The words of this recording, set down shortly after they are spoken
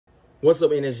What's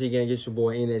up, N.S.G gang? It's your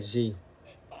boy N.S.G.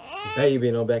 Baby,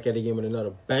 and I'm back at it again with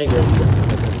another banger.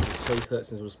 This is Chase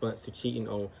Hudson's response to cheating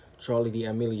on Charli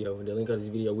d'Amelio. And the link of this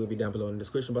video will be down below in the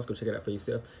description box. Go check it out for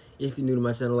yourself. If you're new to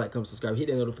my channel, like, comment, subscribe, hit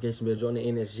that notification bell, join the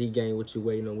N.S.G gang. What you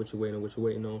waiting on, what you waiting on, what you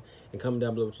waiting on. And comment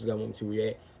down below what you guys want me to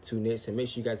react to next. And make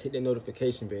sure you guys hit that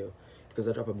notification bell, because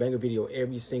I drop a banger video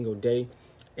every single day.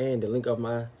 And the link of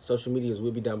my social medias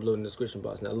will be down below in the description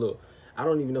box. Now look, I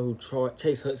don't even know who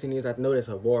Chase Hudson is. I know that's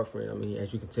her boyfriend. I mean,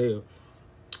 as you can tell.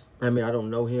 I mean, I don't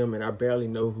know him, and I barely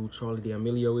know who Charli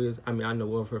d'Amelio is. I mean, I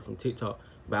know of her from TikTok,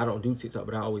 but I don't do TikTok,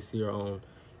 but I always see her on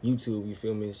YouTube, you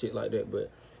feel me, and shit like that.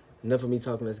 But enough of me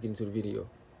talking, let's get into the video.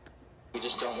 You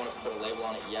just don't want to put a label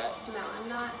on it yet? No, I'm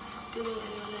not doing any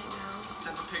on it now.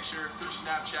 Sent a picture through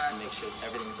Snapchat. Make sure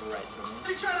everything's alright for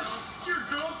me. You trying to f your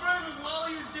girlfriend while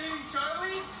he was dating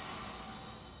Charlie?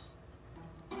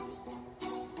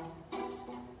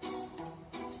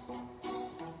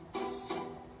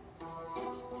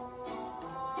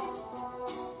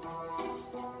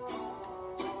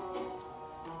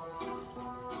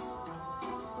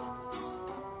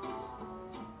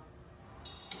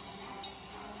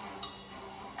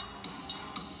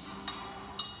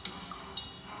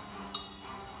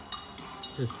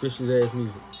 Suspicious ass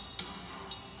music.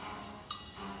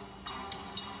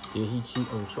 Did he cheat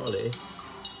on Charli?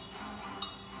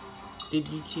 Did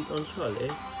you cheat on Charli?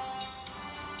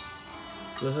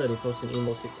 Look her, they posted an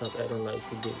emo TikTok acting like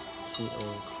he did cheat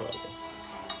on Charli.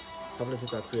 Popular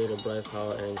TikTok creator Bryce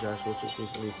Hall and Josh Richards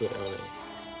recently put on it.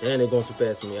 And they're going too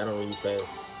fast for me. I don't read fast.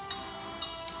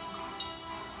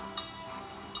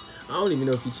 I don't even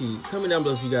know if he cheated. Comment down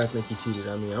below if you guys think he cheated.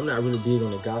 I mean, I'm not really big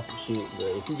on the gossip shit, but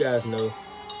if you guys know,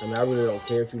 I mean, I really don't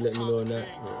care if you let me know or not.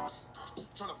 Yeah.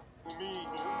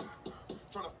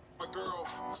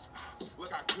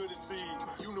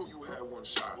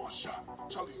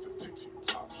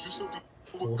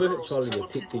 What? Charlie the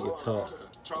tick to your top.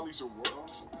 Charlie's a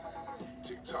world.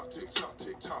 Tick tock, tick tock,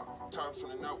 tick tock. Time's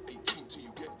running out, 18 till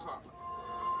you get popped.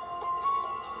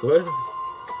 What?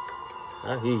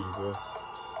 I hear you, bro.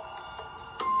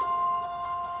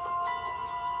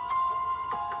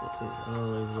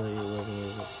 Always what you're working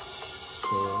with.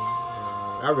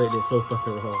 I read this so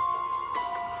fucking wrong.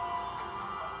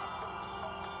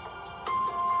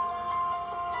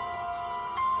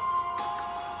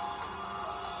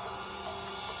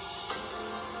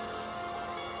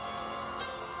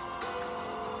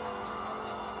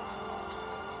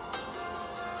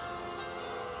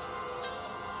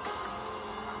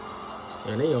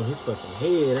 And they on his fucking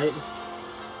head, ain't they?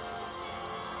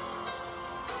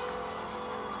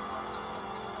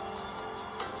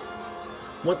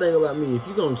 One thing about me, if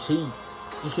you're gonna cheat,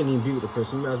 you shouldn't even be with the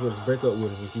person. You might as well just break up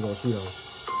with him if you're gonna cheat on him.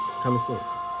 Common sense.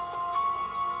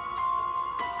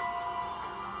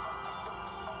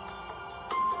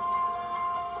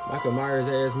 Michael Myers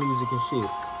ass music and shit.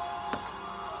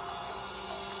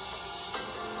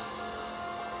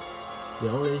 The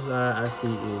only lie I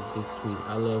see is this sweet.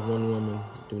 I love one woman,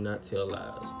 do not tell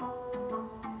lies.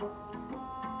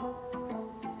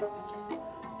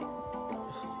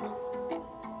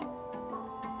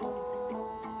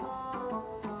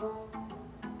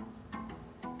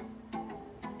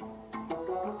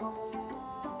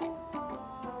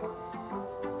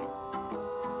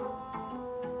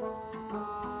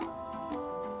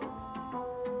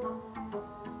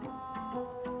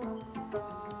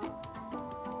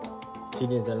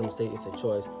 Cheating is not a mistake, it's a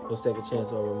choice. No second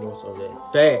chance or remorse over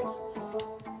that. Facts!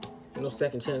 Ain't no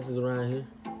second chances around here.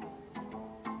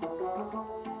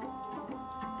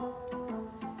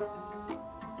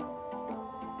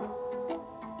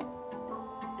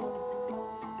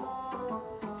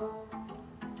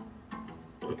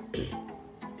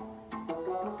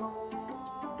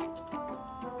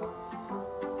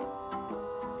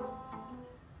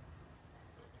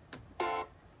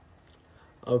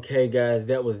 Okay, guys,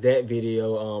 that was that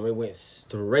video. It went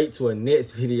straight to a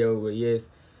next video, but yes,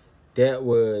 that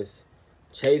was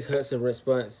Chase Hudson's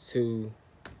response to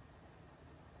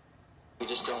You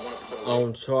just don't want to put a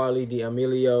on Charli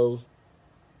d'Amelio.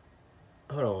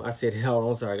 Hold on, I said hold on.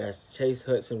 I'm sorry, guys. Chase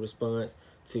Hudson's response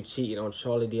to cheating on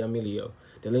Charli d'Amelio.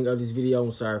 The link of this video,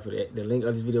 I'm sorry for that. The link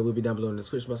of this video will be down below in the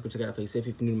description box. Go check it out for yourself.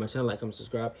 If you're new to my channel, like, comment,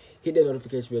 subscribe, hit that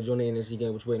notification bell, join the N.S.G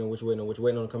gang. What you waiting on? What you waiting on? What you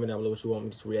waiting on? Comment down below what you want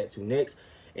me to react to next.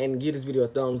 And give this video a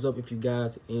thumbs up if you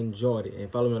guys enjoyed it.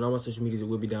 And follow me on all my social medias. It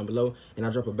will be down below. And I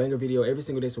drop a banger video every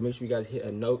single day, so make sure you guys hit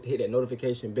that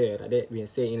notification bell. Now, that being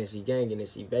said, N.S.G gang,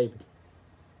 N.S.G baby.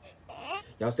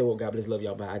 Y'all stay woke. God bless. Love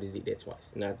y'all. Bye. I just did that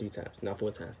twice. Not 3 times. Not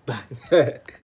 4 times. Bye.